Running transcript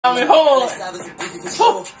I mean, hold on.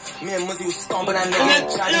 Me and Muzzy was stomping that nigga.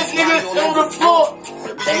 This nigga on the floor.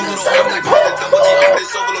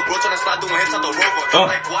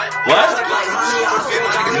 What?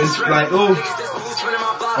 It's like, ooh.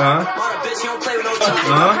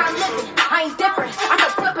 I ain't different. I can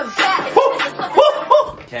flip him back.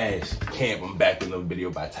 Cash, C.A.M.P, I'm back with another video.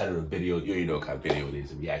 By the title of the video, you already know what kind of video it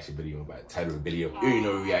is. A reaction video. By the title of the video, you already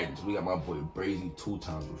know we're reacting to. We got my boy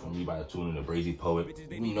Bhrazy2x from me by the tune in the Bhrazy Poet.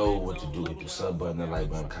 We know what to do. Hit the sub button, the like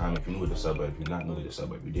button, comment if you new with the sub button. If you're not new with the sub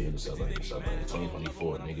button, if you did hit the sub button, hit the sub button.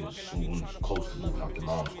 2024, niggas soon close to moving off the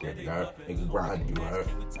mom's crib. You heard? Niggas grinding, you heard?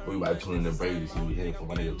 We about to tune in the Bhrazy. See, we hit for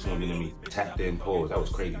my nigga tuned in to me. Tapped in, pause. That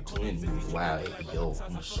was crazy. Tuned in to me. Wow, hey, yo,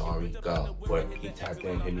 I'm sorry, God. But he tapped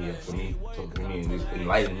in, hit me up for me, talking to me, and just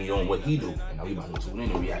enlightened me on what he do. And now we about to tune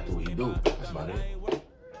in and react to what he do. That's about it.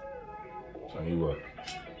 Tell you what.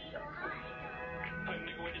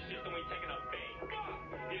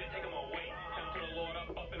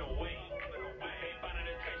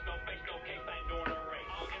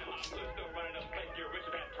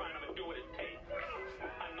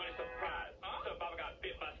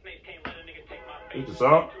 It's the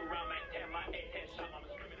song?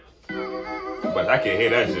 But I can't hear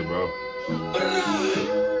that shit, bro.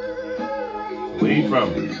 Where you from?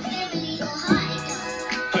 A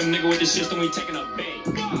nigga with the system, we taking a bait.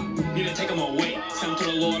 Need to take him away. Send him to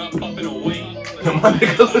the Lord up and away. My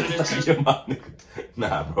nigga look like you're my nigga.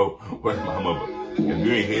 Nah, bro. Where's my mother? If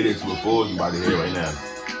you ain't heard this before, you about to hear it right now.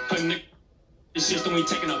 A nigga with the system, we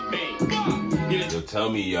taking a bait. Yo, tell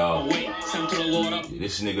me, y'all. Send him to the Lord up.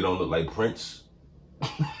 This nigga don't look like Prince. I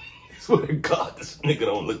swear to God, this nigga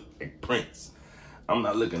don't look like Prince. I'm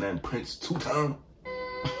not looking at Prince 2 times.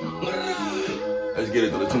 Let's get it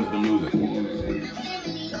to listen to the music.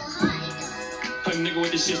 A nigga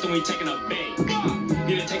with the system, we taking a bait.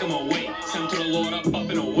 Need to take him away. Send him to the Lord up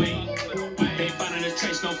and away. They finding a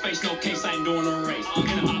trace, no face, no case. I ain't doing a race. In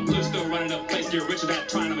the opera, still running a place. Get rich without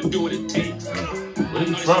trying. I'ma do what it takes. Where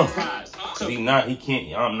he from? He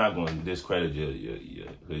can't. I'm not going to discredit you.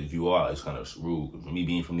 If you are, it's kind of rude. Me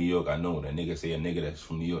being from New York, I know that nigga say a nigga that's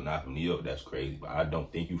from New York, not from New York. That's crazy. But I don't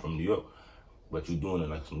think you from New York. But you doing it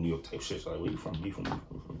like some New York type shit. So like, where you from? You from?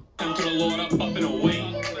 Come to the Lord up and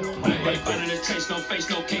away. They finding a trace, no face,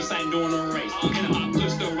 no case. I ain't doing a race. In the opera,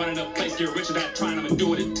 still running a place. Get rich without trying. I'ma do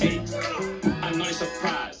what it takes. I know they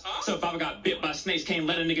surprised. Survivor got bit by snakes. Can't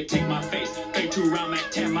let a nigga take my face. 32 round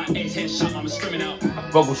Mac 10, my ace headshot. I'm screaming out.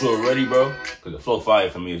 I fuck with you already, bro. Cause the flow fire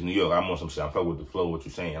for me is New York. I'm on some shit. I'm fucking with the flow, what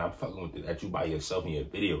you saying. I'm fucking with that you by yourself in your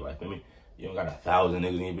video. Like, I mean, you don't got 1,000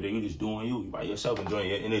 niggas in your video. You just doing you. You by yourself enjoying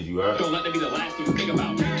your energy, you heard? Don't let that be the last thing you think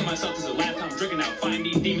about. To myself, this is the last time I'm drinking out. Find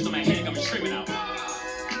these demons on my head, I'm screaming out.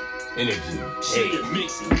 Energy. Shit get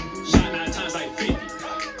mixy. Shot 9 times like 50.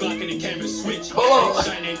 Glock in the camera switch.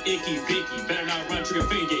 Shine named Icky Vicky. Better not run, trigger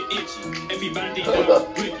finger get itchy. Everybody think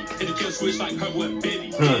I'm Ricky. Hit the kill switch like her with Bibby.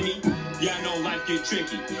 Yeah, I know life get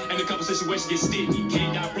tricky. And a couple situations get sticky.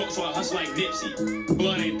 Can't die broke, so I hustle like Nipsey.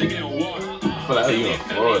 Blood ain't thicker than water. I feel like you in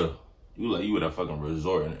Florida. You at a fucking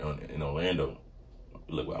resort in Orlando.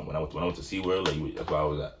 Look, when I went to SeaWorld, like, that's where I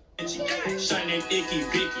was at. Shine named Icky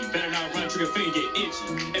Vicky. Better not run, trigger finger get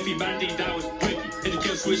itchy. Everybody think that was Ricky. Hit the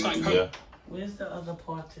kill switch like her. Yeah. Where's the other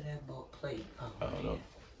part to that boat plate? Oh, I don't know.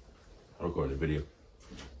 I recorded a video.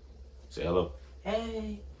 Say hello.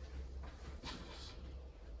 hey.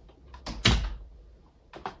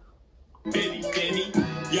 Baby.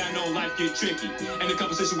 Yeah, I know life get tricky. And a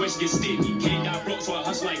couple situations get sticky. Can't die broke, so I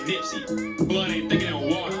hustle like Nipsey. Blood ain't thicker than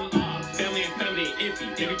water. Family ain't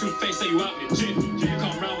iffy. Every 2 face say you out in jiffy.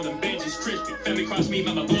 Come around with them benches crispy. Family cross me,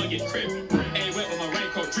 my blood get crispy. Ain't wet, but my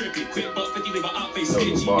raincoat drippy. Quick buck 50, leave my outfit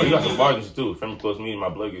stitchy. You got some bargains too. Family close to me, my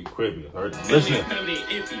blood get crispy. Listen. Family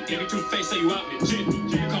iffy. Every 2 face say you out in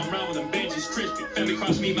jiffy. Come around with them benches crispy. Family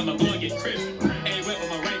cross me, my blood get crispy. Ain't wet, but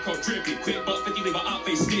my raincoat drippy. Quick buck 50, leave my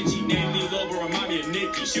outfit stitchy. Name me Lobo, remind me of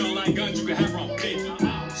Nikki. She don't like guns, you can have her on picky.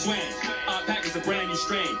 Swing. Our pack is a brand new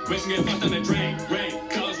strain. Racing get fucked on the drain. Rain.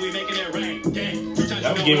 Cause we making it rain. Gang. 2 times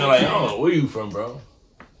I'm giving like, I don't know where you from, bro.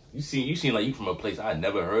 You seem like you from a place I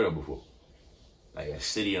never heard of before. Like a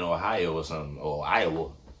city in Ohio or something, or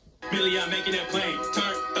Iowa. Billy, I'm making that plane.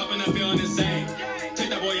 Turn up and I'm feeling the same. Take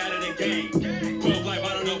that boy out of the game. 12 like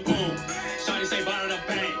bottle the boom. Shawty say bottle the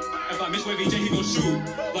bang. If I miss with VJ, he gon' shoot.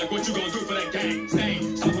 Like what you gon' do for that gang?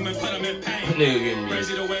 Stain. Stop him and put him in pain. Nigga getting me.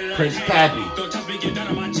 Crazy the way that Prince I Pappy. Don't touch me, get down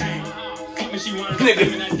on my chain. Fuck me, she wanted to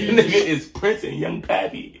Nigga is Prince and Young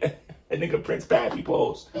Pappy. That nigga Prince Pappy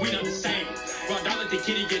pose. We not the same. Raw dollar, the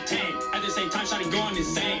kitty get tame. At the same time, Shawty going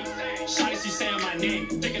insane. Shawty, she saying my name.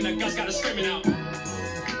 Thinking the guts got her screaming out. 2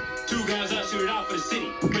 guns up, shoot it out for the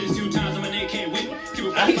city. British 2 times, I'm a nigga can't win. Keep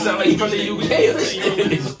it He sound like he from the UK. This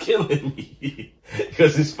shit is killing me.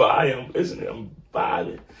 Because it's fire. I'm listening. I'm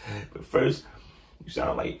vibing. But first, you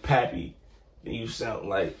sound like Pappy. Then you sound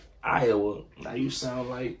like Iowa. Now you sound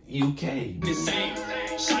like UK. Insane.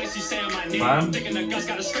 Shawty, she saying my name. Thinking the guts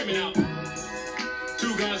got her screaming out.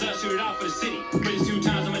 2 guns up, shoot it out for the city. Bridges 2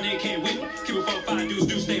 times and my nigga can't win me. Keep it 4, 5 dudes,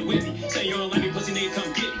 do stay with me. Say you don't like me, pussy nigga,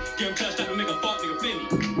 come get me. Give him touch, and make a fuck nigga fit me.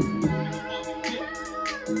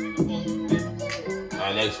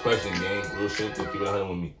 Alright, next question, gang. Real shit, keep it 100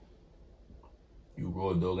 with me. You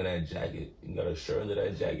raw dog in that jacket. You got a shirt under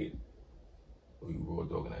that jacket. Or you raw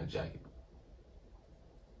dog in that jacket.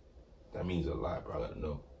 That means a lot, bro. I gotta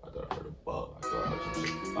know. I thought I heard a bug. I thought I heard some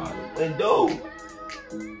shit out the window.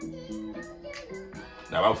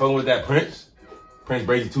 Now, I'm fucking with that Prince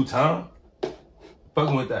Bhrazy 2 times.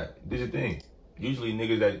 Fucking with that. This your thing. Usually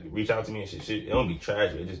niggas that reach out to me and shit, it don't be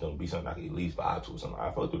trash. It just don't be something I can at least vibe to or something.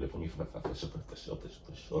 I fuck with it for me for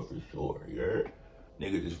sure. You heard?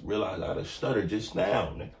 Nigga just realized I had a stutter just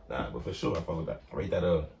now. Nah, but for sure, I fuck with that. I rate that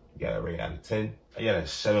you got a rate out of 10. I got a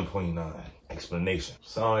 7.9. Explanation.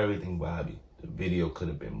 Song, everything vibey. The video could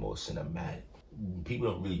have been more cinematic.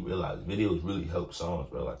 People don't really realize videos really help songs,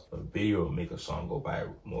 bro. Like a video will make a song go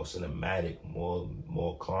viral, more cinematic,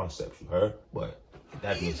 more concepts, you heard? But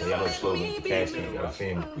that being said, y'all know slogan, cash game, y'all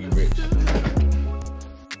family, we rich.